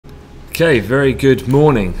Okay, very good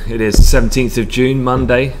morning. It is 17th of June,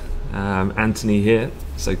 Monday. Anthony here.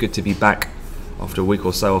 So good to be back after a week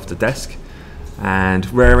or so off the desk and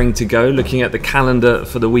raring to go. Looking at the calendar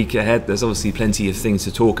for the week ahead, there's obviously plenty of things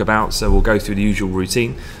to talk about, so we'll go through the usual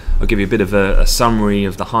routine. I'll give you a bit of a summary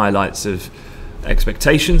of the highlights of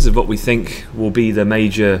expectations of what we think will be the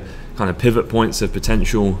major kind of pivot points of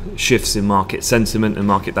potential shifts in market sentiment and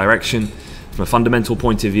market direction from a fundamental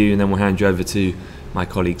point of view, and then we'll hand you over to my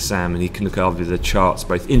colleague Sam, and he can look over the charts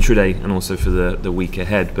both intraday and also for the week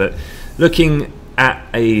ahead. But looking at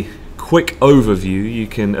a quick overview, you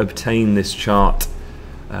can obtain this chart.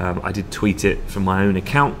 I did tweet it from my own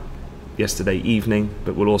account yesterday evening,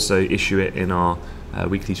 but we'll also issue it in our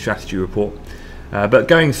weekly strategy report. But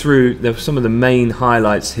going through some of the main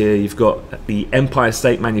highlights here, you've got the Empire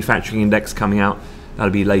State Manufacturing Index coming out.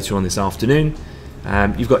 That'll be later on this afternoon.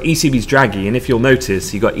 You've got ECB's Draghi, and if you'll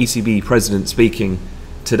notice, you've got ECB President speaking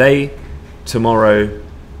today, tomorrow.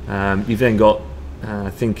 You've then got,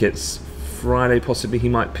 I think it's Friday, possibly he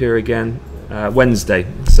might appear again, Wednesday.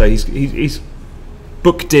 So he's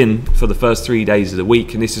booked in for the first 3 days of the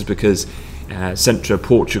week, and this is because Central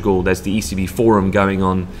Portugal, there's the ECB Forum going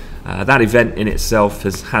on. That event in itself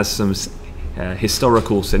has some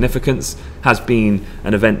historical significance, has been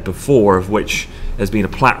an event before of which has been a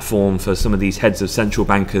platform for some of these heads of central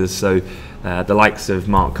bankers. So the likes of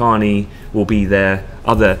Mark Carney will be there,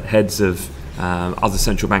 other heads of other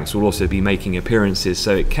central banks will also be making appearances.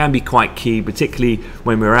 So it can be quite key, particularly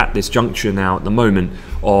when we're at this juncture now at the moment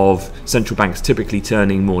of central banks typically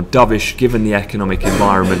turning more dovish given the economic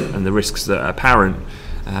environment and the risks that are apparent,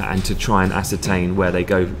 and to try and ascertain where they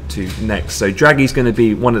go to next. So Draghi's going to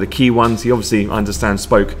be one of the key ones. He obviously, I understand,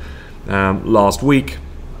 spoke last week,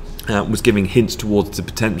 was giving hints towards the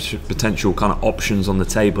potential kind of options on the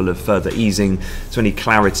table of further easing. So any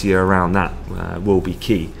clarity around that will be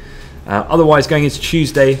key. Otherwise, going into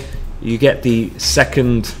Tuesday, you get the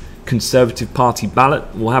second Conservative Party ballot.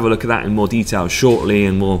 We'll have a look at that in more detail shortly,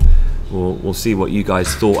 and we'll see what you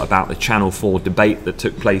guys thought about the Channel 4 debate that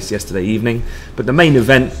took place yesterday evening. But the main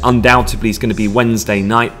event undoubtedly is going to be Wednesday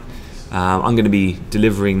night. I'm going to be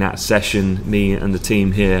delivering that session, me and the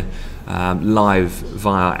team here, live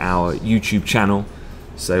via our YouTube channel.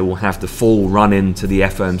 So we'll have the full run into the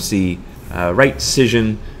FOMC rate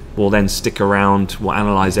decision. We'll then stick around, we'll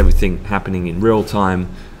analyse everything happening in real time,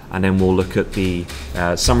 and then we'll look at the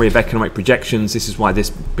summary of economic projections. This is why this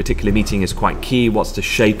particular meeting is quite key. What's the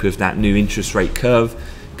shape of that new interest rate curve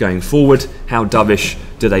going forward? How dovish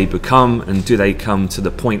do they become, and do they come to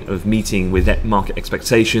the point of meeting with market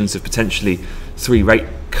expectations of potentially 3 rate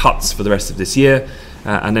cuts for the rest of this year?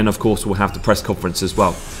 And then of course we'll have the press conference as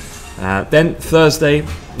well. Then Thursday,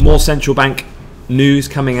 more central bank news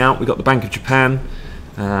coming out. We've got the Bank of Japan.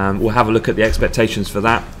 We'll have a look at the expectations for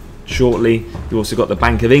that shortly. You've also got the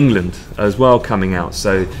Bank of England as well coming out.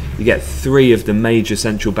 So you get 3 of the major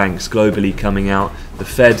central banks globally coming out: the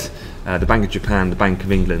Fed, the Bank of Japan, the Bank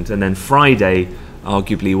of England. And then Friday,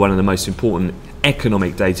 arguably one of the most important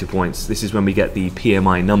economic data points. This is when we get the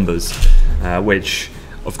PMI numbers, which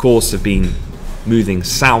of course have been moving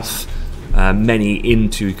south, many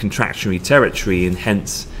into contractionary territory, and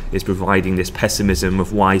hence is providing this pessimism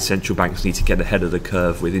of why central banks need to get ahead of the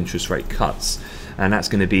curve with interest rate cuts. And that's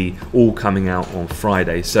going to be all coming out on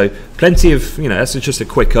Friday. So plenty of, that's just a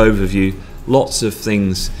quick overview, lots of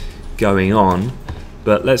things going on.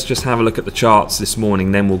 But let's just have a look at the charts this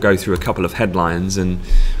morning, then we'll go through a couple of headlines. And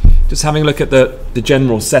just having a look at the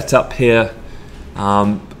general setup here.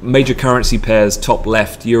 Major currency pairs, top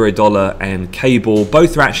left, euro dollar and cable,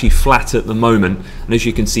 both are actually flat at the moment, and as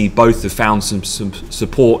you can see, both have found some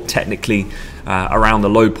support technically around the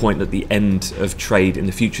low point at the end of trade in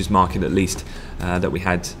the futures market, at least that we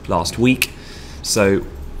had last week. So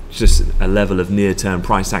just a level of near-term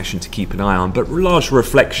price action to keep an eye on, but large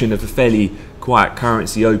reflection of a fairly quiet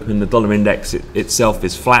currency open. The dollar index itself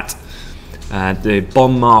is flat. The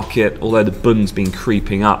bond market, although the bund's been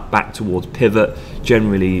creeping up back towards pivot,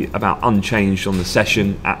 generally about unchanged on the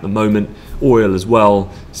session at the moment. Oil as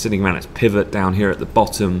well, sitting around its pivot down here at the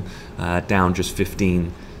bottom, down just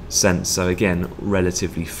 15 cents. So again,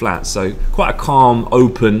 relatively flat. So quite a calm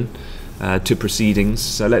open to proceedings.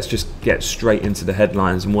 So let's just get straight into the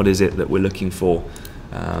headlines and what is it that we're looking for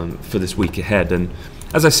this week ahead. And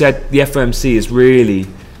as I said, the FOMC is really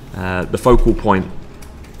the focal point.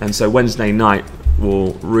 And so Wednesday night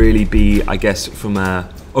will really be, I guess, from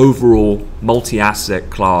a overall multi-asset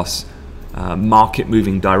class market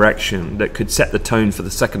moving direction that could set the tone for the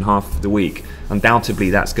second half of the week. Undoubtedly,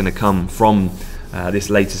 that's going to come from this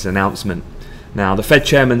latest announcement. Now, the Fed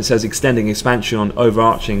chairman says extending expansion on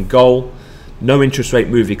overarching goal No interest rate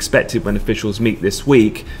move expected when officials meet this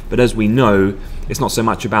week, but as we know, it's not so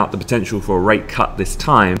much about the potential for a rate cut this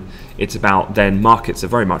time, it's about then markets are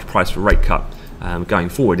very much priced for rate cut going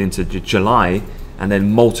forward into July, and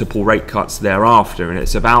then multiple rate cuts thereafter. And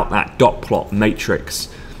it's about that dot plot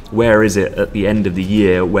matrix. Where is it at the end of the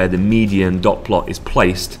year where the median dot plot is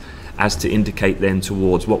placed as to indicate then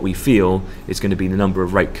towards what we feel is going to be the number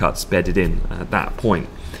of rate cuts bedded in at that point.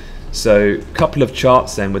 So a couple of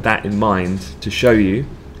charts then with that in mind to show you.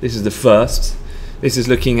 This is the first. This is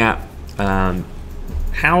looking at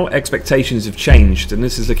how expectations have changed, and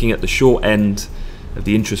this is looking at the short end of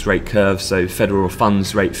the interest rate curve, so federal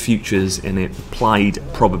funds rate futures and applied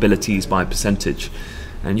probabilities by percentage.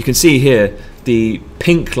 And you can see here the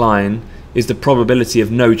pink line is the probability of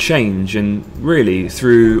no change, and really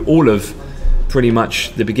through all of pretty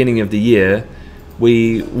much the beginning of the year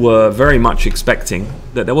we were very much expecting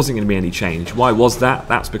that there wasn't going to be any change. Why was that?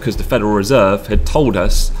 That's because the Federal Reserve had told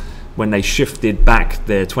us when they shifted back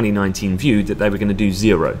their 2019 view that they were going to do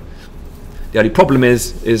zero. The only problem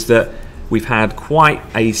is that we've had quite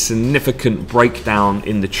a significant breakdown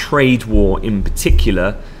in the trade war in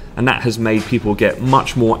particular, and that has made people get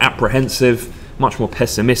much more apprehensive, much more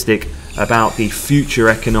pessimistic about the future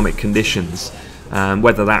economic conditions,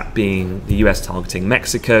 whether that being the US targeting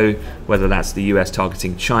Mexico, whether that's the US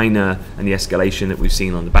targeting China, and the escalation that we've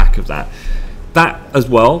seen on the back of that. That as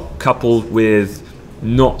well, coupled with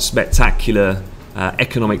not spectacular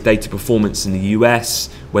economic data performance in the US,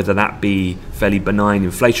 whether that be fairly benign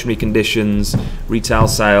inflationary conditions, retail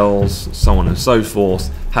sales, so on and so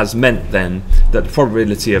forth, has meant then that the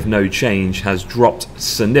probability of no change has dropped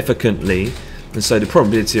significantly. And so the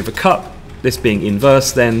probability of a cut, this being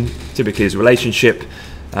inverse then, typically is a relationship,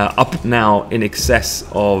 up now in excess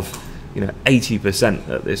of 80%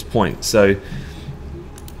 at this point. So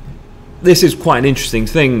this is quite an interesting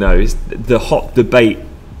thing though, is the hot debate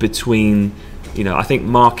between, I think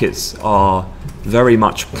markets are very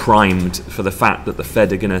much primed for the fact that the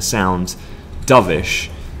Fed are going to sound dovish.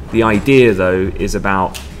 The idea though is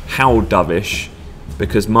about how dovish,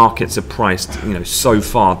 because markets are priced so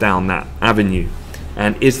far down that avenue,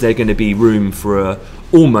 and is there going to be room for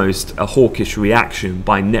almost a hawkish reaction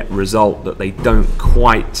by net result that they don't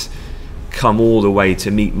quite come all the way to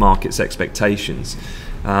meet markets' expectations.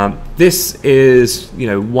 This is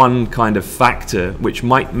one kind of factor which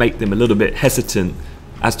might make them a little bit hesitant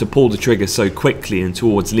as to pull the trigger so quickly and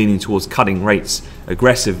leaning towards cutting rates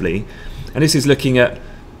aggressively. And this is looking at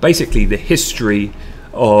basically the history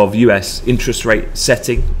of US interest rate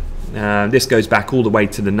setting. This goes back all the way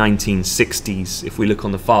to the 1960s if we look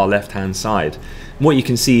on the far left hand side. And what you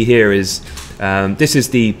can see here is this is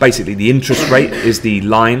basically the interest rate is the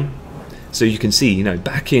line. So you can see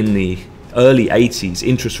back in the early 80s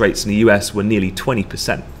interest rates in the US were nearly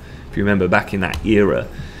 20%, if you remember back in that era.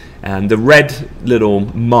 And the red little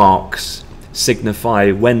marks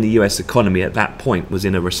signify when the US economy at that point was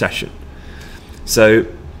in a recession. So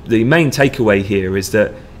the main takeaway here is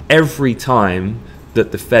that every time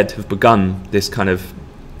that the Fed have begun this kind of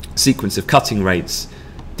sequence of cutting rates,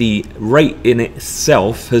 the rate in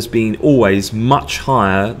itself has been always much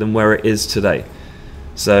higher than where it is today.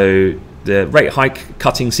 So the rate hike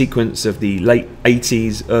cutting sequence of the late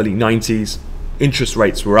 80s, early 90s, interest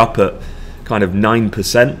rates were up at kind of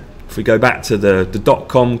 9%. If we go back to the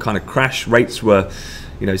dot-com kind of crash, rates were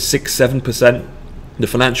 6-7%. The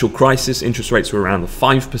financial crisis, interest rates were around the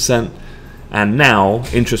 5%, and now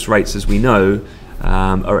interest rates, as we know,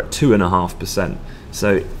 are at 2.5%.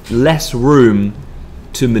 So less room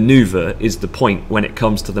to maneuver is the point when it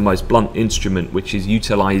comes to the most blunt instrument, which is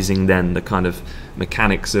utilizing then the kind of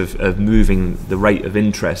mechanics of moving the rate of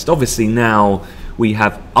interest. Obviously now we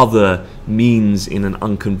have other means in an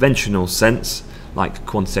unconventional sense, like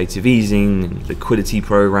quantitative easing and liquidity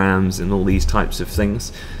programs and all these types of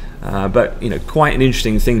things. But quite an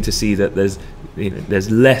interesting thing to see that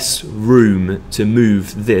there's less room to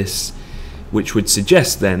move this, which would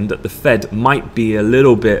suggest then that the Fed might be a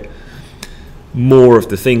little bit more of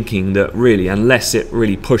the thinking that really, unless it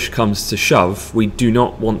really push comes to shove, we do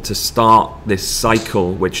not want to start this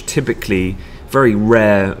cycle, which typically very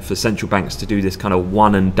rare for central banks to do this kind of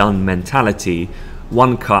one and done mentality.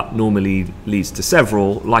 One cut normally leads to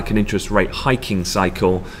several, like an interest rate hiking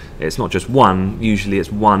cycle. It's not just one, usually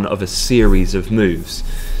it's one of a series of moves.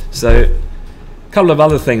 So a couple of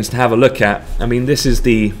other things to have a look at. I mean, this is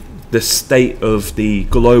the state of the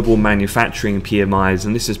global manufacturing PMIs,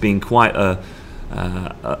 and this has been quite a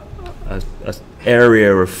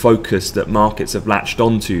area of focus that markets have latched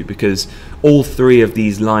onto, because all three of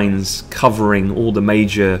these lines covering all the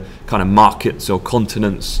major kind of markets or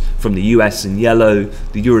continents, from the US in yellow,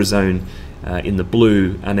 the Eurozone in the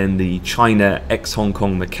blue, and then the China ex-Hong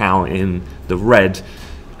Kong Macau in the red,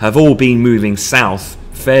 have all been moving south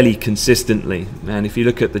fairly consistently. And if you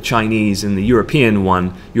look at the Chinese and the European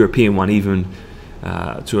one even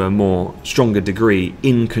to a more stronger degree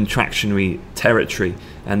in contractionary territory,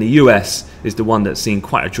 and the US is the one that's seen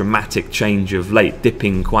quite a dramatic change of late,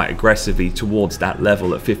 dipping quite aggressively towards that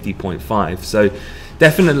level at 50.5. So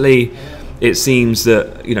definitely it seems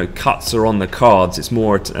that, you know, cuts are on the cards. It's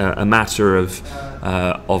more a matter of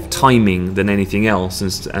timing than anything else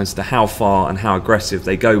as to how far and how aggressive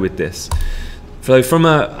they go with this. So from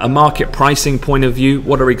a market pricing point of view,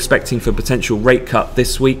 what are we expecting for potential rate cut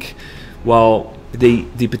this week? Well,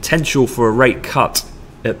 the potential for a rate cut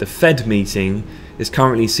at the Fed meeting is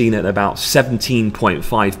currently seen at about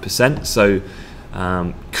 17.5%. So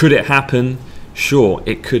could it happen? Sure,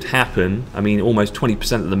 it could happen. I mean, almost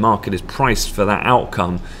 20% of the market is priced for that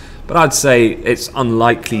outcome, but I'd say it's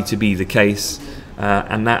unlikely to be the case,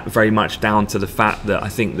 and that very much down to the fact that I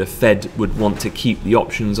think the Fed would want to keep the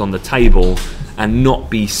options on the table and not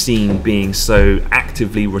be seen being so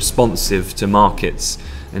actively responsive to markets,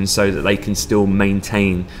 and so that they can still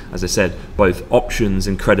maintain, as I said, both options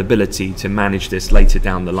and credibility to manage this later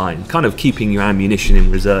down the line, kind of keeping your ammunition in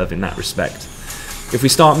reserve in that respect. If we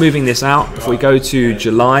start moving this out, if we go to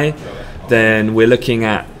July, then we're looking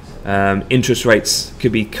at interest rates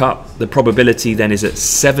could be cut. The probability then is at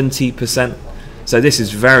 70%. So this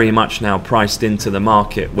is very much now priced into the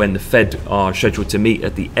market when the Fed are scheduled to meet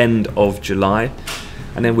at the end of July.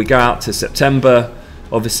 And then we go out to September.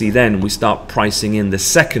 Obviously then we start pricing in the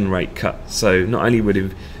second rate cut. So not only would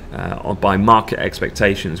it by market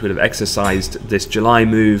expectations would have exercised this July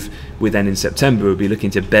move, we then in September would be looking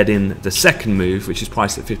to bed in the second move, which is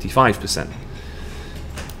priced at 55%.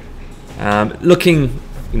 Looking,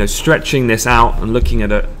 you know, stretching this out and looking at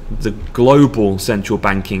the global central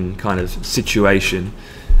banking kind of situation,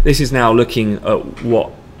 this is now looking at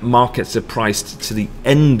what markets are priced to the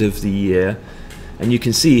end of the year. And you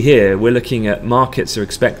can see here we're looking at markets are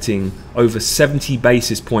expecting over 70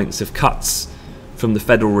 basis points of cuts from the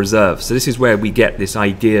Federal Reserve. So this is where we get this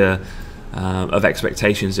idea of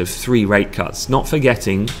expectations of 3 rate cuts, not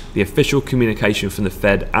forgetting the official communication from the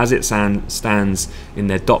Fed as it stands in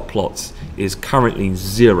their dot plots is currently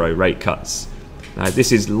 0 rate cuts.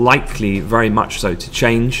 This is likely very much so to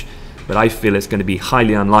change, but I feel it's going to be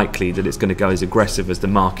highly unlikely that it's going to go as aggressive as the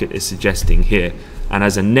market is suggesting here. And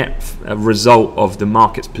as a net result of the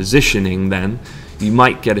market's positioning, then you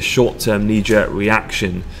might get a short-term knee-jerk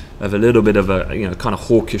reaction of a little bit of a, you know, kind of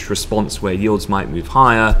hawkish response where yields might move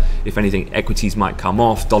higher. If anything, equities might come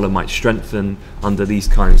off, dollar might strengthen under these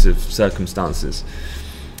kinds of circumstances.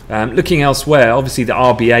 Looking elsewhere, obviously the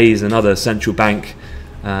RBA is another central bank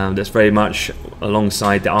that's very much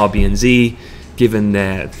alongside the RBNZ, given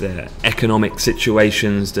their economic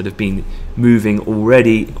situations that have been moving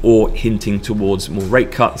already or hinting towards more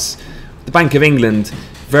rate cuts. The Bank of England,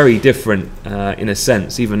 very different in a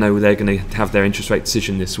sense, even though they're going to have their interest rate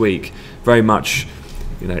decision this week. Very much,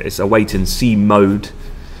 you know, it's a wait and see mode.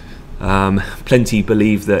 Plenty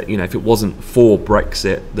believe that, you know, if it wasn't for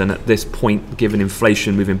Brexit, then at this point, given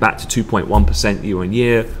inflation moving back to 2.1% year on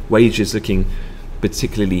year, wages looking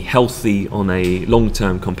particularly healthy on a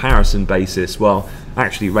long-term comparison basis, well,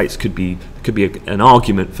 actually rates could be an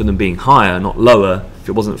argument for them being higher, not lower, if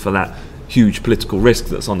it wasn't for that huge political risk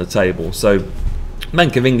that's on the table. So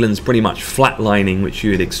Bank of England's pretty much flatlining, which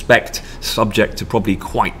you would expect, subject to probably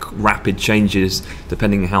quite rapid changes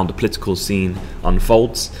depending on how the political scene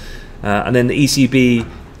unfolds. And then the ECB,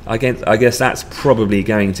 I guess that's probably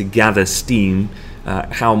going to gather steam.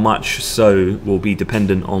 How much so will be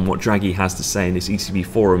dependent on what Draghi has to say in this ECB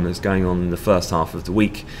forum that's going on in the first half of the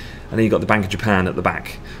week. And then you've got the Bank of Japan at the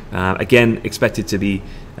back. Again, expected to be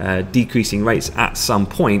decreasing rates at some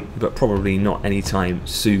point, but probably not anytime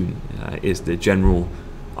soon, is the general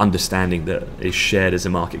understanding that is shared as a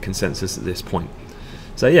market consensus at this point.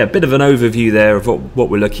 So yeah, a bit of an overview there of what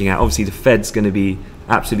we're looking at. Obviously the Fed's going to be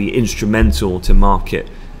absolutely instrumental to market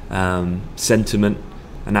sentiment,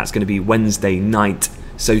 and that's going to be Wednesday night.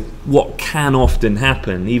 So what can often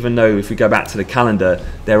happen, even though if we go back to the calendar,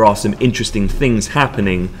 there are some interesting things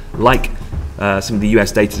happening, like some of the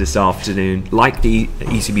US data this afternoon, like the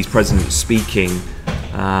ECB's president speaking,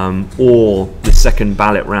 or the second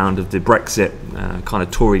ballot round of the Brexit kind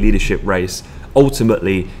of Tory leadership race.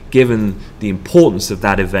 Ultimately, given the importance of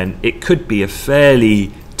that event, it could be a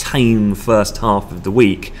fairly tame first half of the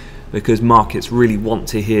week, because markets really want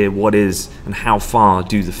to hear what is and how far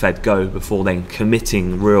do the Fed go before then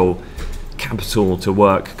committing real capital to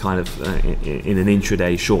work kind of in an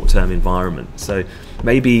intraday short-term environment. So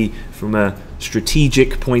maybe from a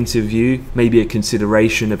strategic point of view, maybe a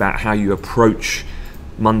consideration about how you approach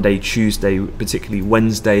Monday, Tuesday, particularly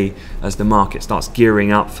Wednesday, as the market starts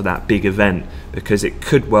gearing up for that big event, because it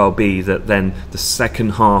could well be that then the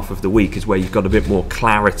second half of the week is where you've got a bit more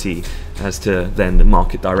clarity as to then the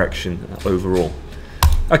market direction overall.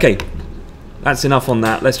 Okay, that's enough on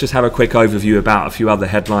that. Let's just have a quick overview about a few other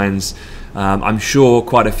headlines. I'm sure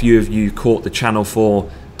quite a few of you caught the Channel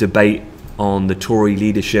 4 debate on the Tory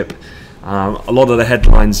leadership. A lot of the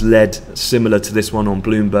headlines led similar to this one on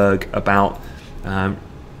Bloomberg about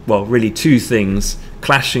well, really two things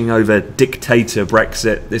clashing over dictator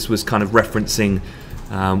Brexit. This was kind of referencing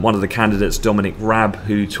one of the candidates, Dominic Raab,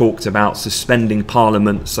 who talked about suspending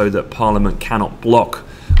Parliament so that Parliament cannot block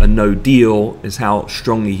a no deal, is how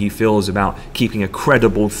strongly he feels about keeping a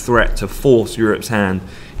credible threat to force Europe's hand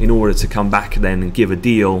in order to come back then and give a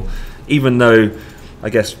deal, even though I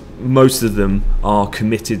guess most of them are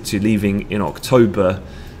committed to leaving in October.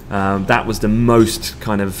 That was the most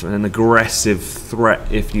kind of an aggressive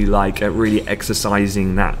threat, if you like, at really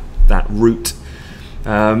exercising that route.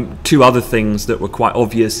 Two other things that were quite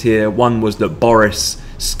obvious here. One was that Boris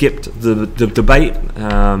skipped the debate.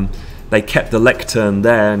 They kept the lectern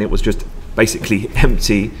there and it was just basically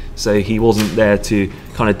empty, so he wasn't there to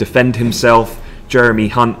kind of defend himself. Jeremy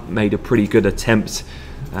Hunt made a pretty good attempt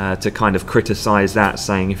to kind of criticise that,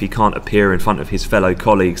 saying if he can't appear in front of his fellow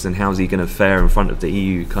colleagues, then how's he going to fare in front of the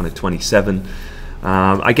EU kind of 27?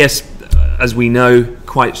 I guess, as we know,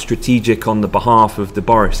 quite strategic on the behalf of the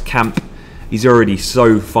Boris camp. He's already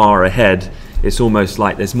so far ahead, it's almost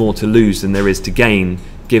like there's more to lose than there is to gain,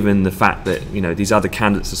 given the fact that, you know, these other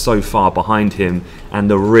candidates are so far behind him, and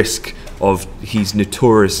the risk of he's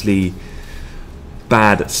notoriously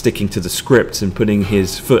bad at sticking to the script and putting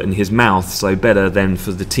his foot in his mouth, so better then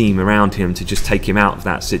for the team around him to just take him out of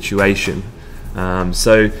that situation.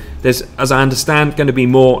 So there's, as I understand, going to be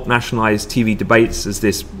more nationalised TV debates as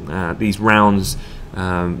these rounds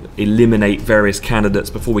eliminate various candidates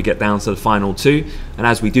before we get down to the final two, and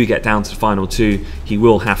as we do get down to the final two, he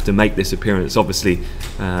will have to make this appearance, obviously,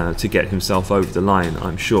 to get himself over the line,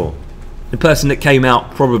 I'm sure. The person that came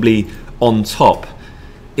out probably on top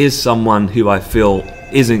is someone who I feel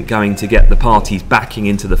isn't going to get the party's backing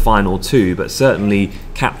into the final two, but certainly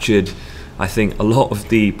captured, I think, a lot of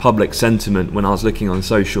the public sentiment when I was looking on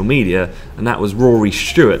social media, and that was Rory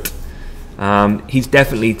Stewart. He's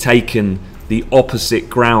definitely taken the opposite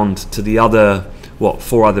ground to the other,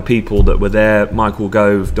 four other people that were there: Michael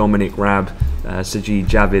Gove, Dominic Raab, Sajid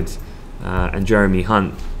Javid, and Jeremy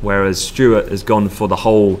Hunt, whereas Stewart has gone for the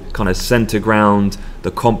whole kind of centre ground,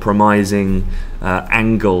 the compromising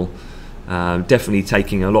angle, definitely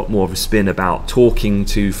taking a lot more of a spin about talking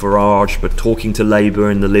to Farage but talking to Labour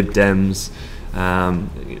and the Lib Dems.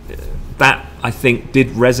 That, I think, did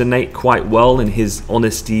resonate quite well in his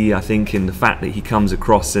honesty, I think, in the fact that he comes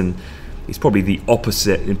across, and he's probably the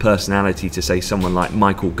opposite in personality to, say, someone like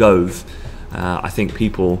Michael Gove. I think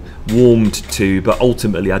people warmed to, but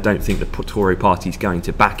ultimately I don't think the Tory party is going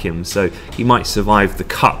to back him, so he might survive the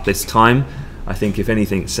cut this time. I think if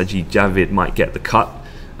anything, Sajid Javid might get the cut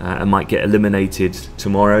and might get eliminated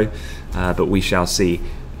tomorrow, but we shall see.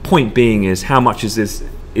 Point being is, how much is this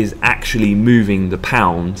is actually moving the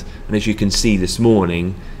pound, and as you can see this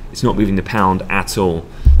morning, it's not moving the pound at all.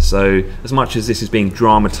 So as much as this is being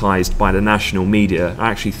dramatised by the national media, I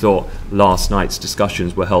actually thought last night's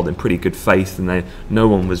discussions were held in pretty good faith, and no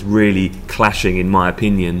one was really clashing, in my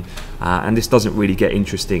opinion. And this doesn't really get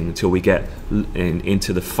interesting until we get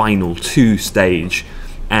into the final two stage.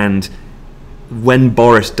 And when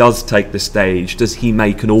Boris does take the stage, does he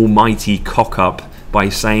make an almighty cock-up by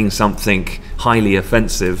saying something highly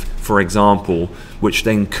offensive, for example, which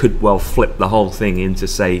then could well flip the whole thing into,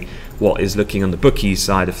 say, what is looking on the bookies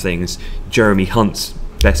side of things, Jeremy Hunt's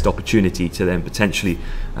best opportunity to then potentially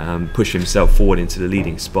push himself forward into the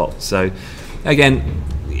leading spot. So again,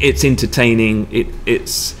 it's entertaining.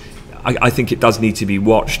 I think it does need to be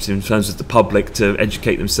watched in terms of the public to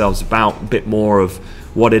educate themselves about a bit more of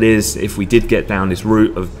what it is if we did get down this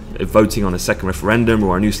route of voting on a second referendum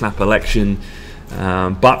or a new snap election.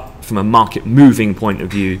 But from a market moving point of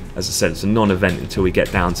view, as I said, it's a non-event until we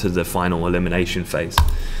get down to the final elimination phase.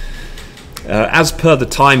 As per the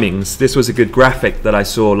timings, this was a good graphic that I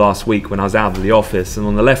saw last week when I was out of the office, and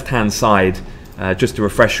on the left hand side, just to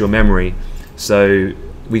refresh your memory, so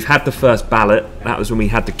we've had the first ballot. That was when we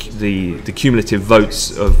had the cumulative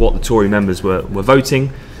votes of what the Tory members were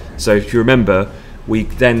voting. So if you remember, we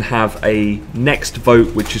then have a next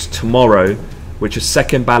vote, which is tomorrow, which a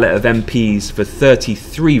second ballot of MPs for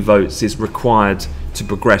 33 votes is required to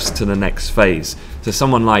progress to the next phase. So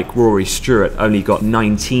someone like Rory Stewart only got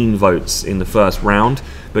 19 votes in the first round,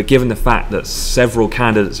 but given the fact that several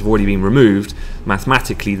candidates have already been removed,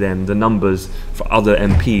 mathematically then the numbers for other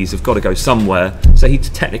MPs have got to go somewhere, so he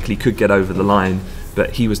technically could get over the line,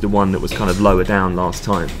 but he was the one that was kind of lower down last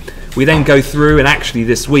time. We then go through, and actually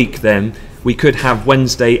this week then we could have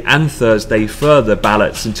Wednesday and Thursday further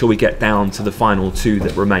ballots until we get down to the final 2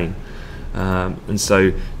 that remain. And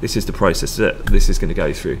so this is the process that this is going to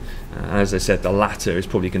go through. As I said, the latter is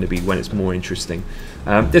probably going to be when it's more interesting.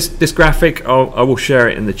 This graphic, I will share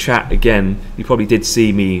it in the chat again. You probably did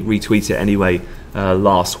see me retweet it anyway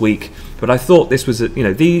last week, but I thought this was,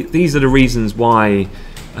 these are the reasons why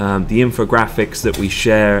the infographics that we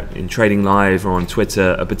share in Trading Live or on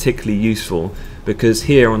Twitter are particularly useful, because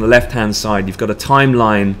here on the left hand side you've got a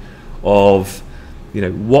timeline of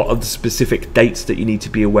what are the specific dates that you need to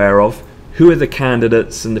be aware of, who are the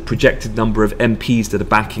candidates and the projected number of MPs that are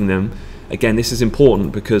backing them. Again, this is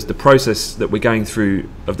important because the process that we're going through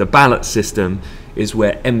of the ballot system is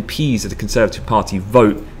where MPs of the Conservative Party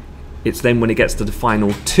vote. It's then when it gets to the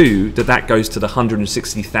final 2 that goes to the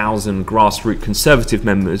 160,000 grassroots Conservative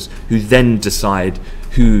members, who then decide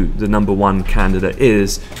who the number 1 candidate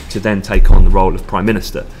is to then take on the role of Prime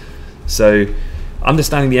Minister. So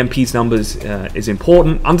understanding the MPs numbers is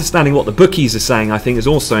important. Understanding what the bookies are saying, I think, is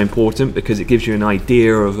also important, because it gives you an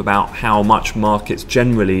idea of about how much markets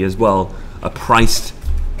generally as well are priced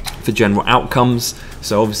for general outcomes.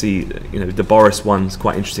 So obviously, the Boris one's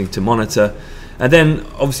quite interesting to monitor. And then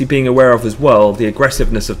obviously being aware of as well the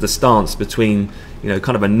aggressiveness of the stance between,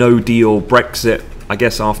 kind of a no-deal Brexit, I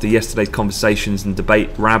guess after yesterday's conversations and debate,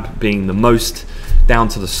 Rab being the most, down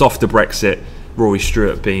to the softer Brexit, Rory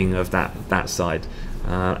Stewart being of that side.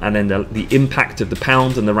 And then the impact of the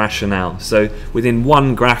pound and the rationale. So within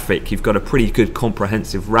one graphic you've got a pretty good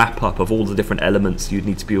comprehensive wrap up of all the different elements you'd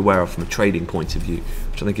need to be aware of from a trading point of view,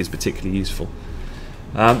 which I think is particularly useful.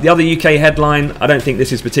 The other UK headline, I don't think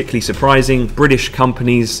this is particularly surprising. British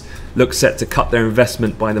companies look set to cut their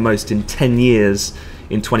investment by the most in 10 years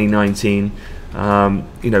in 2019.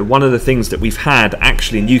 One of the things that we've had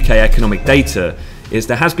actually in UK economic data is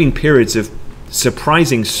there has been periods of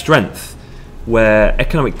surprising strength where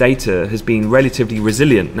economic data has been relatively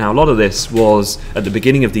resilient. Now, a lot of this was at the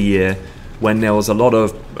beginning of the year when there was a lot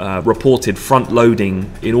of reported front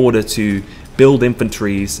loading in order to build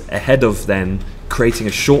inventories ahead of then creating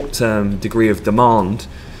a short-term degree of demand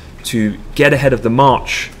to get ahead of the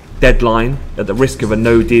March deadline at the risk of a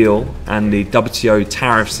no deal and the WTO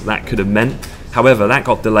tariffs that could have meant. However, that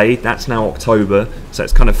got delayed. That's now October, so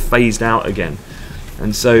it's kind of phased out again.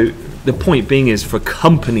 And so the point being is, for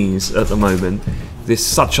companies at the moment, this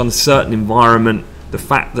such uncertain environment, the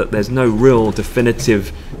fact that there's no real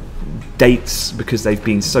definitive dates because they've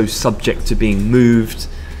been so subject to being moved,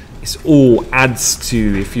 it all adds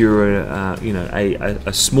to, if you're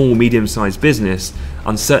a small, medium-sized business,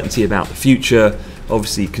 uncertainty about the future.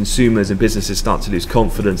 Obviously, consumers and businesses start to lose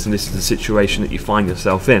confidence, and this is the situation that you find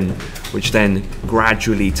yourself in, which then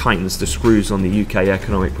gradually tightens the screws on the UK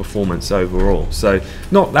economic performance overall. So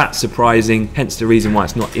not that surprising, hence the reason why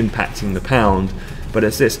it's not impacting the pound, but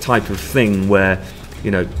it's this type of thing where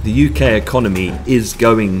the UK economy is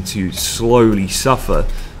going to slowly suffer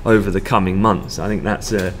over the coming months. I think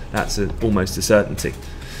that's almost a certainty.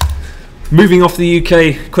 Moving off the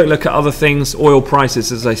UK, quick look at other things. Oil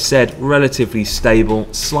prices, as I said, relatively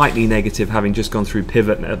stable, slightly negative, having just gone through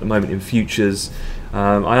pivot at the moment in futures.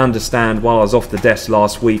 I understand while I was off the desk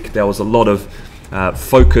last week, there was a lot of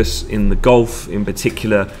focus in the Gulf, in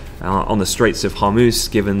particular on the Straits of Hormuz,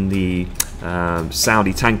 given the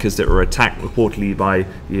Saudi tankers that were attacked reportedly by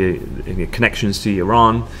connections to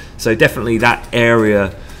Iran. So definitely that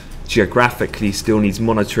area geographically still needs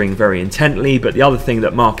monitoring very intently. But the other thing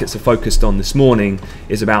that markets are focused on this morning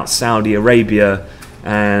is about Saudi Arabia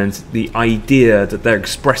and the idea that they're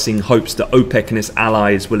expressing hopes that OPEC and its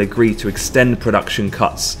allies will agree to extend production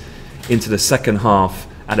cuts into the second half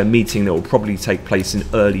at a meeting that will probably take place in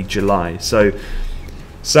early July. So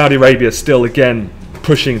Saudi Arabia still again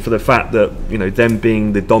pushing for the fact that them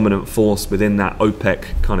being the dominant force within that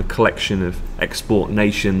OPEC kind of collection of export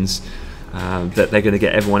nations, that they're going to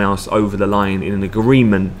get everyone else over the line in an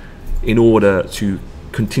agreement in order to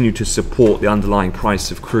continue to support the underlying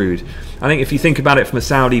price of crude. I think if you think about it from a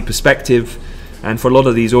Saudi perspective, and for a lot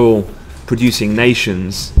of these oil producing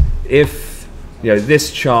nations, if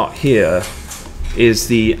this chart here is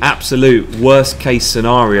the absolute worst case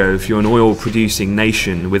scenario if you're an oil producing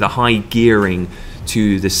nation with a high gearing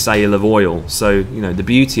to the sale of oil. So the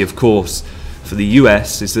beauty of course for the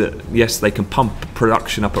US is that, yes, they can pump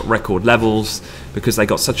production up at record levels because they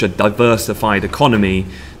got such a diversified economy.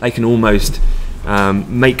 They can almost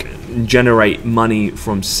generate money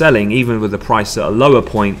from selling, even with the price at a lower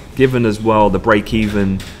point, given as well the break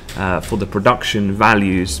even for the production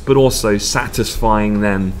values, but also satisfying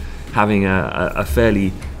them having a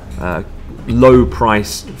fairly low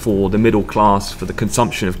price for the middle class for the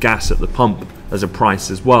consumption of gas at the pump as a price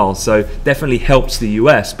as well. So definitely helps the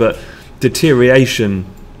US, but deterioration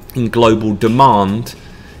in global demand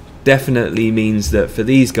definitely means that for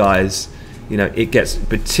these guys, it gets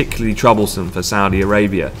particularly troublesome for Saudi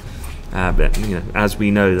Arabia. But as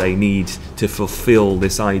we know, they need to fulfill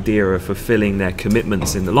this idea of fulfilling their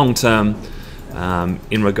commitments in the long term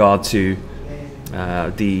in regard to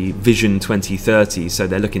the Vision 2030. So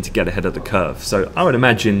they're looking to get ahead of the curve. So I would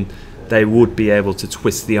imagine they would be able to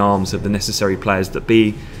twist the arms of the necessary players that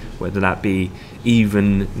be, whether that be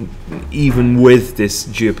even with this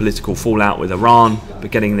geopolitical fallout with Iran,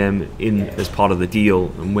 but getting them in as part of the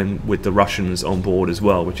deal, and with the Russians on board as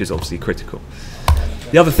well, which is obviously critical.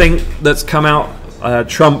 The other thing that's come out,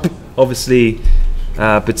 Trump obviously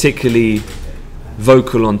particularly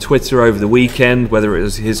vocal on Twitter over the weekend, whether it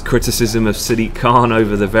was his criticism of Sadiq Khan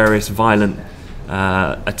over the various violent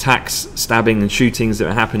attacks, stabbing and shootings that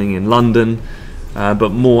are happening in London, but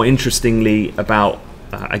more interestingly about,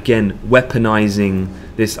 again, weaponizing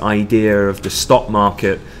this idea of the stock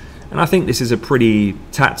market. And I think this is a pretty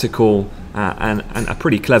tactical and a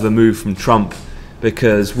pretty clever move from Trump,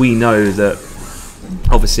 because we know that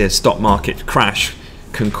obviously a stock market crash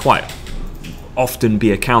can quite often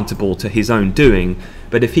be accountable to his own doing,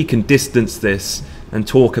 but if he can distance this and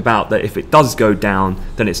talk about that if it does go down,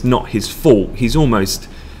 then it's not his fault, he's almost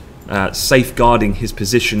safeguarding his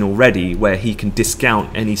position already, where he can discount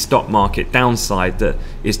any stock market downside that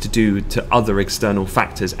is to do to other external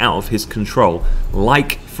factors out of his control,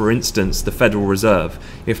 like, for instance, the Federal Reserve.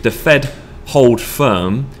 If the Fed hold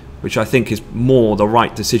firm, which I think is more the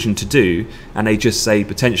right decision to do, and they just say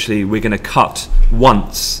potentially we're going to cut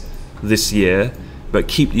once this year, but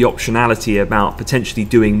keep the optionality about potentially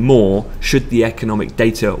doing more should the economic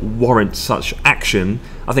data warrant such action,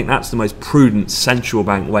 I think that's the most prudent central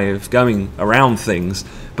bank way of going around things.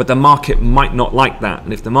 But the market might not like that,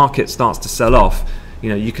 and if the market starts to sell off,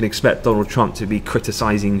 you can expect Donald Trump to be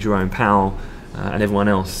criticizing Jerome Powell and everyone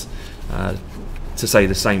else to say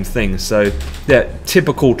the same thing. So yeah,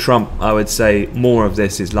 typical Trump, I would say more of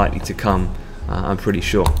this is likely to come, I'm pretty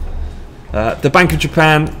sure. The Bank of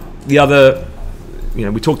Japan, the other,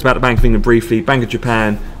 we talked about the Bank of England briefly. Bank of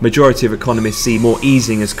Japan, majority of economists see more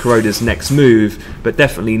easing as Kuroda's next move, but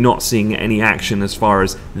definitely not seeing any action as far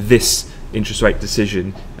as this interest rate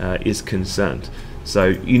decision is concerned. So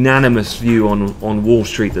unanimous view on Wall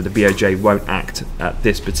Street that the BOJ won't act at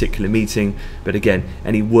this particular meeting, but again,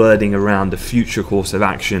 any wording around the future course of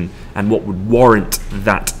action and what would warrant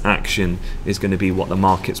that action is going to be what the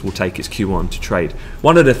markets will take its cue on to trade.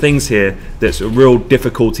 One of the things here that's a real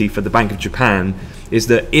difficulty for the Bank of Japan is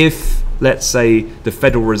that if, let's say, the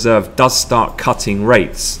Federal Reserve does start cutting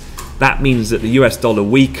rates, that means that the US dollar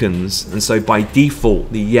weakens, and so by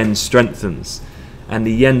default the yen strengthens. And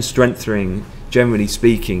the yen strengthening, generally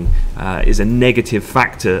speaking, is a negative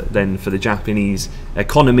factor then for the Japanese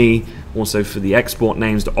economy, also for the export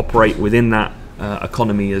names that operate within that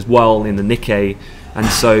economy as well in the Nikkei. And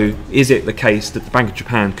so is it the case that the Bank of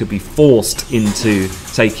Japan could be forced into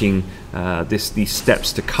taking these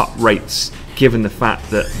steps to cut rates, given the fact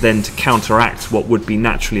that then to counteract what would be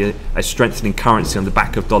naturally a strengthening currency on the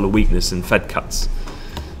back of dollar weakness and Fed cuts?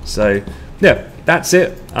 So yeah, that's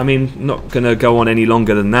it. I mean, not going to go on any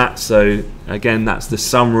longer than that. So again, that's the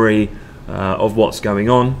summary of what's going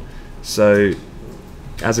on. So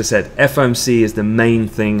as I said, FOMC is the main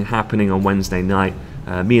thing happening on Wednesday night.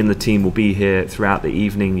 Me and the team will be here throughout the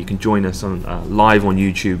evening. You can join us on live on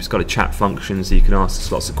YouTube. It's got a chat function, so you can ask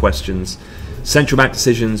us lots of questions. Central bank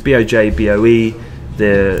decisions, BOJ, BOE,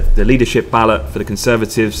 the leadership ballot for the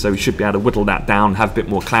Conservatives. So we should be able to whittle that down, have a bit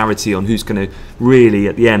more clarity on who's going to really,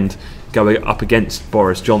 at the end, go up against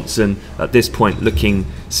Boris Johnson. At this point, looking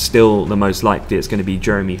still the most likely it's going to be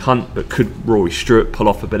Jeremy Hunt, but could Rory Stewart pull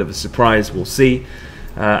off a bit of a surprise? We'll see.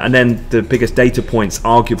 And then the biggest data points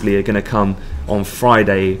arguably are going to come on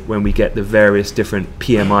Friday, when we get the various different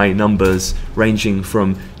PMI numbers ranging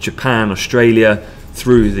from Japan, Australia,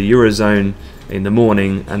 through the Eurozone in the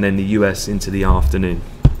morning, and then the US into the afternoon.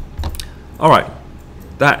 All right,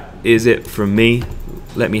 that is it from me.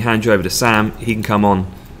 Let me hand you over to Sam. He can come on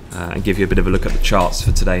and give you a bit of a look at the charts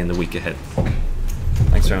for today and the week ahead.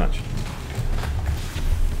 Thanks very much.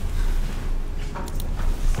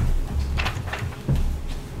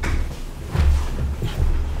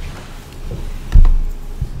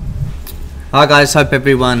 Hi guys, hope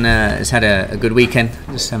everyone has had a good weekend.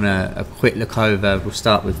 Just having a quick look over. We'll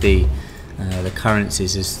start with the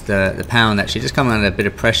currencies. As the pound actually just coming under a bit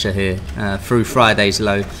of pressure here through Friday's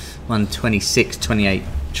low, 126.28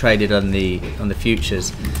 traded on the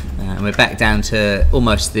futures, and we're back down to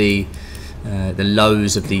almost the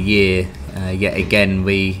lows of the year. Yet again,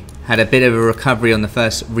 we had a bit of a recovery on the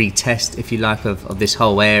first retest, if you like, of this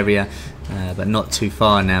whole area, but not too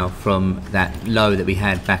far now from that low that we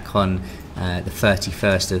had back on the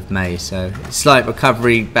 31st of May. So slight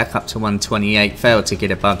recovery back up to 128, failed to get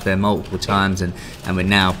above there multiple times, and we're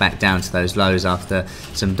now back down to those lows after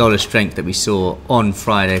some dollar strength that we saw on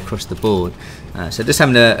Friday across the board. So just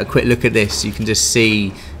having a quick look at this, you can just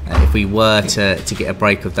see if we were to get a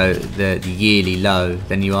break of the yearly low,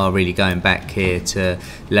 then you are really going back here to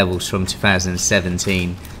levels from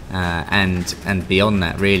 2017 and beyond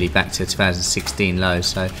that, really back to 2016 lows.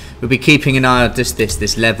 So we'll be keeping an eye on just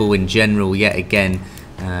this level in general yet again,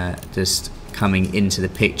 just coming into the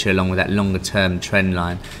picture along with that longer term trend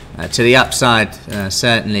line. To the upside,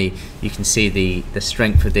 certainly you can see the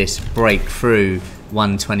strength of this breakthrough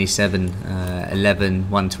 127.11,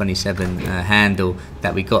 127 handle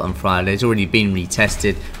that we got on Friday. It's already been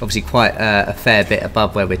retested, obviously quite a fair bit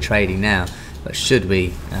above where we're trading now. But should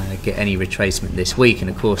we get any retracement this week,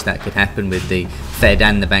 and of course that could happen with the Fed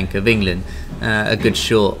and the Bank of England, a good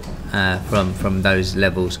short from those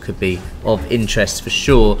levels could be of interest for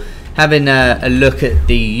sure. Having a look at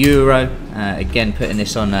the euro, again putting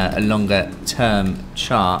this on a longer term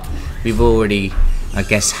chart, we've already, I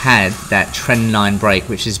guess, had that trend line break,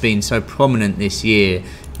 which has been so prominent this year.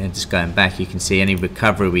 And just going back, you can see any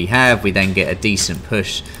recovery we have, we then get a decent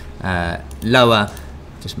push lower,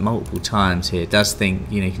 just multiple times here. It does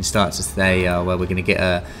think, you can start to say, well, we're going to get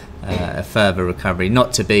a further recovery.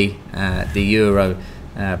 Not to be. The euro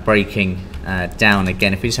breaking down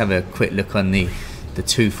again. If we just have a quick look on the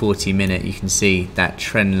 240 minute, you can see that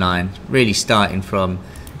trend line really starting from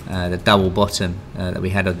the double bottom that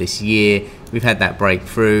we had of this year. We've had that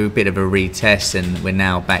breakthrough, bit of a retest, and we're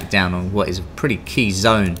now back down on what is a pretty key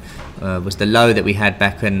zone. Was the low that we had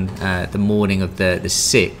back in the morning of the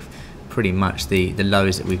 6th. Pretty much the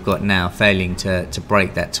lows that we've got now, failing to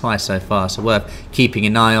break that twice so far, so worth keeping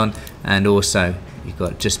an eye on. And also you've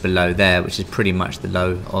got just below there, which is pretty much the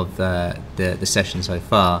low of the session so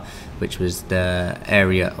far, which was the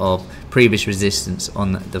area of previous resistance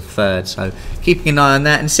on the 3rd. So keeping an eye on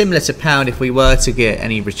that. And similar to pound, if we were to get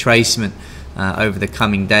any retracement over the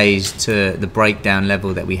coming days to the breakdown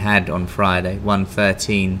level that we had on Friday,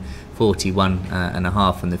 113.41 and a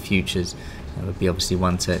half on the futures, that would be obviously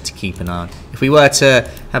one to keep an eye on. If we were to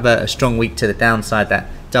have a strong week to the downside, that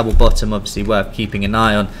double bottom obviously worth keeping an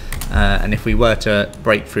eye on. And if we were to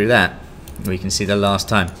break through that, we can see the last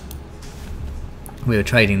time we were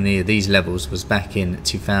trading these levels was back in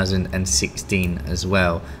 2016 as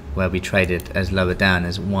well, where we traded as lower down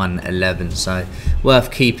as 111. So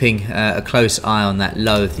worth keeping a close eye on that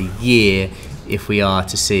low of the year if we are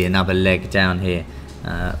to see another leg down here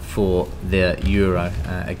for the euro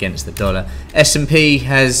against the dollar. S&P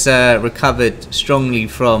has recovered strongly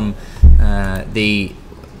from the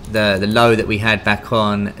low that we had back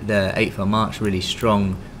on the 8th of March. Really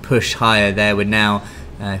strong push higher there. We're now,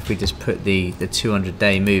 if we just put the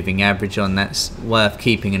 200-day moving average on, that's worth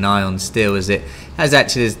keeping an eye on still, as it has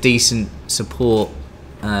actually as decent support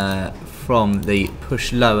from the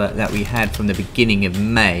push lower that we had from the beginning of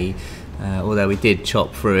May. Although we did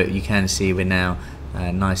chop through it, you can see we're now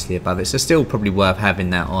nicely above it, so still probably worth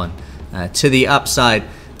having that on. To the upside,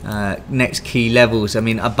 next key levels, I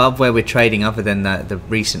mean, above where we're trading, other than the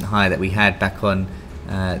recent high that we had back on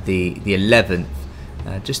the 11th,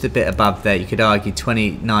 just a bit above there, you could argue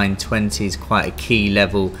 29.20 is quite a key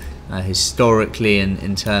level historically,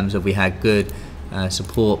 in terms of we had good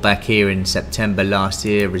support back here in September last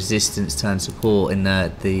year, resistance turned support in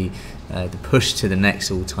the push to the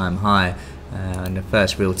next all-time high, and the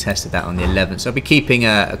first real test of that on the 11th. So I'll be keeping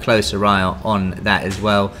a closer eye on that as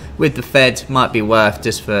well. With the Fed, might be worth,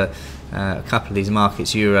 just for a couple of these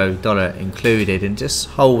markets, euro, dollar included, and just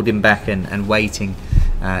holding back and waiting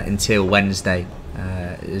until Wednesday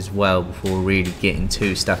as well before really getting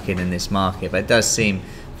too stuck in this market. But it does seem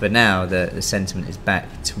for now the sentiment is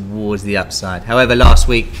back towards the upside. However, last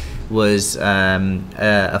week was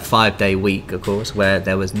a 5-day week, of course, where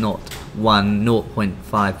there was not one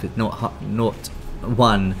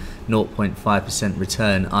 0.5%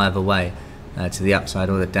 return either way to the upside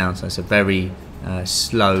or the downside. It's a very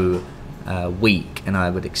slow week, and I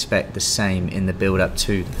would expect the same in the build up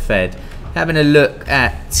to the Fed. Having a look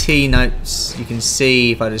at T notes, you can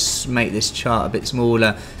see, if I just make this chart a bit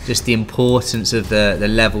smaller, just the importance of the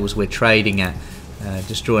levels we're trading at.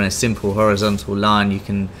 Just drawing a simple horizontal line, you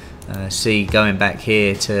can see going back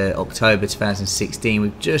here to October 2016,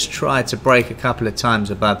 we've just tried to break a couple of times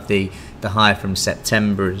above the high from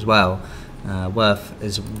September as well. Worth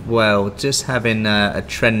as well just having a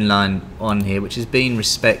trend line on here, which has been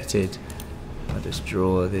respected. I'll just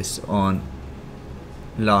draw this on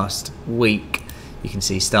last week. You can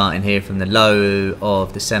see starting here from the low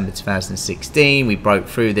of December 2016, we broke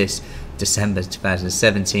through this December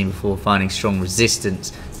 2017 before finding strong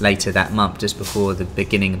resistance later that month, just before the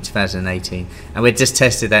beginning of 2018, and we just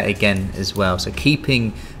tested that again as well. So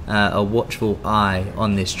keeping a watchful eye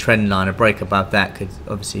on this trend line. A break above that could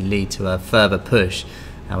obviously lead to a further push.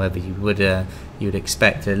 However, you would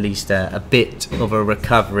expect at least a bit of a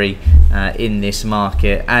recovery in this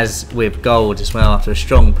market. As with gold as well, after a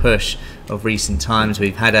strong push of recent times,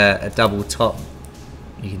 we've had a double top.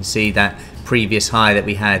 You can see that previous high that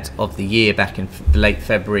we had of the year back in late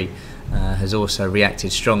February has also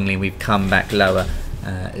reacted strongly. We've come back lower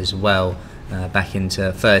as well, back into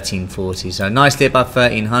 1340. So nicely above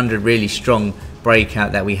 1300. Really strong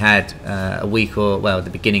breakout that we had a week, or well, the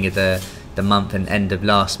beginning of the month and end of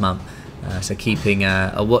last month. So keeping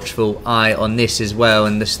a watchful eye on this as well,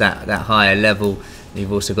 and just that higher level.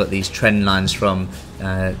 You've also got these trend lines from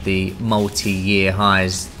the multi-year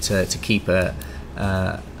highs to keep a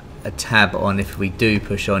tab on. If we do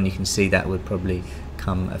push on, you can see that would probably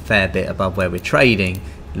come a fair bit above where we're trading.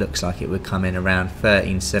 Looks like it would come in around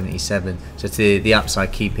 1377. So to the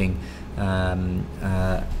upside, keeping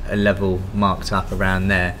a level marked up around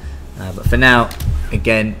there. But for now,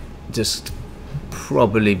 again, just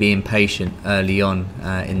probably being patient early on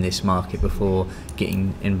in this market before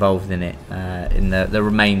getting involved in it in the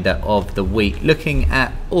remainder of the week. Looking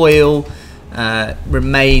at oil,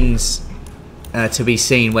 remains to be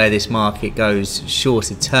seen where this market goes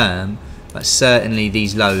shorter term, but certainly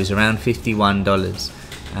these lows around $51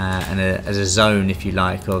 and as a zone, if you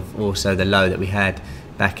like, of also the low that we had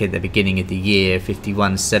back at the beginning of the year,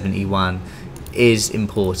 51.71, is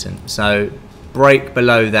important. So break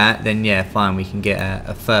below that, then yeah, fine, we can get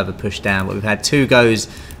a further push down. But we've had two goes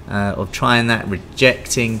of trying that,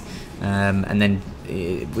 rejecting, and then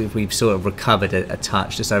we've sort of recovered a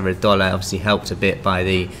touch, just over $1. Obviously helped a bit by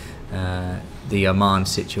the Oman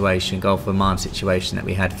situation, Gulf of Oman situation that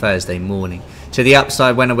we had Thursday morning. To the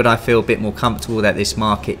upside, when would I feel a bit more comfortable that this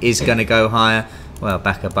market is going to go higher? Well,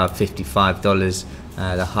 back above $55,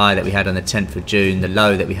 the high that we had on the 10th of June, the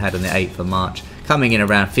low that we had on the 8th of March, coming in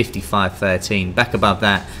around 55.13. Back above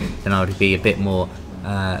that, then I would be a bit more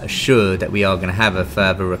assured that we are going to have a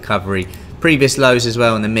further recovery. Previous lows as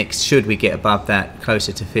well in the mix, should we get above that,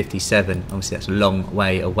 closer to 57. Obviously that's a long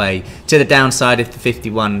way away. To the downside, if the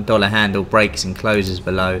 $51 handle breaks and closes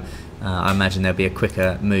below, I imagine there'll be a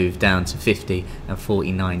quicker move down to 50 and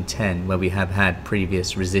 49.10, where we have had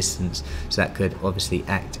previous resistance. So that could obviously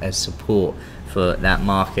act as support for that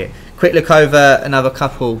market. Quick look over another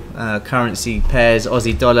couple currency pairs.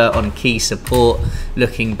 Aussie dollar on key support.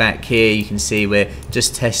 Looking back here, you can see we're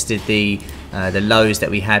just tested the lows that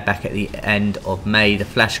we had back at the end of May. The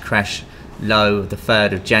flash crash low of the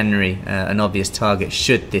 3rd of January, an obvious target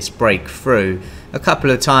should this break through. A couple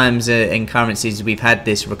of times in currencies we've had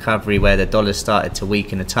this recovery where the dollar started to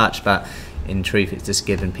weaken a touch, but in truth it's just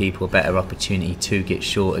given people a better opportunity to get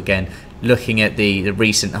short again. Looking at the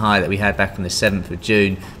recent high that we had back on the 7th of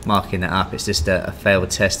June, marking that up, it's just a failed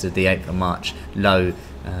test of the 8th of March low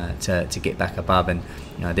to get back above, and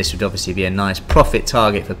this would obviously be a nice profit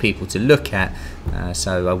target for people to look at,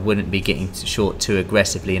 so I wouldn't be getting short too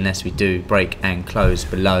aggressively unless we do break and close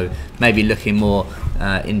below. Maybe looking more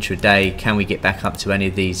intraday, can we get back up to any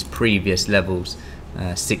of these previous levels,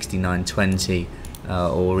 69.20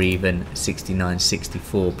 or even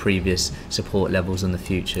 69.64, previous support levels on the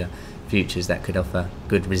futures that could offer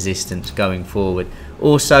good resistance going forward.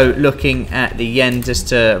 Also looking at the yen, just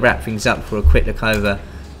to wrap things up for a quick look over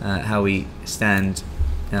how we stand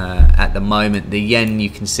at the moment. The yen, you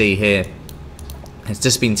can see here, has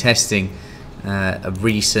just been testing a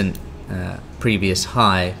recent previous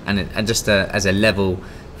high, and just as a level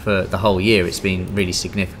for the whole year, it's been really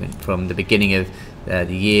significant from the beginning of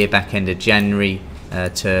the year, back end of January,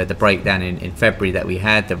 to the breakdown in February that we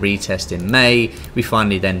had, the retest in May. We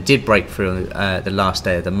finally then did break through the last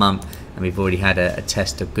day of the month, and we've already had a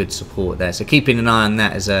test of good support there. So keeping an eye on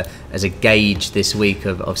that as a gauge this week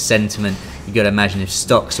of sentiment. You've got to imagine if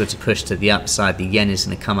stocks were to push to the upside, the yen is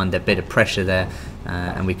going to come under a bit of pressure there,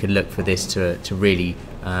 and we could look for this to really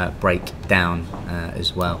break down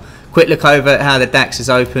as well. quick look over how the DAX has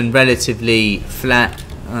opened, relatively flat,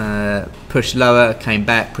 pushed lower, came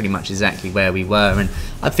back pretty much exactly where we were, and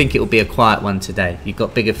I think it will be a quiet one today. You've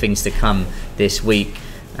got bigger things to come this week.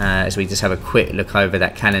 As we just have a quick look over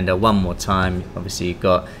that calendar one more time, obviously you've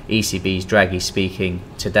got ECB's Draghi speaking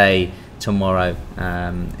today, tomorrow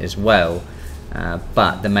as well,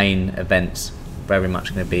 but the main events very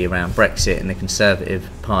much going to be around Brexit and the Conservative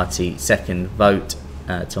Party second vote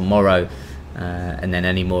tomorrow, and then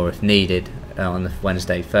any more if needed on the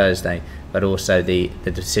Wednesday, Thursday, but also the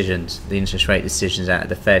decisions, the interest rate decisions out of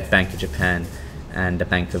the Fed, Bank of Japan and the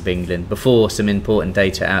Bank of England, before some important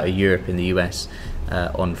data out of Europe and the US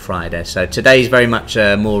on Friday. So today's very much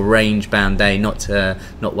a more range-bound day, not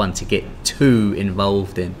one to get too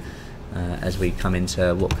involved in as we come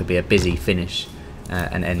into what could be a busy finish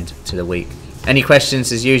and end to the week. Any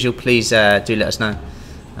questions, as usual, please do let us know.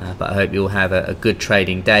 But I hope you all have a good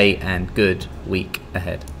trading day and good week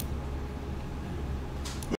ahead.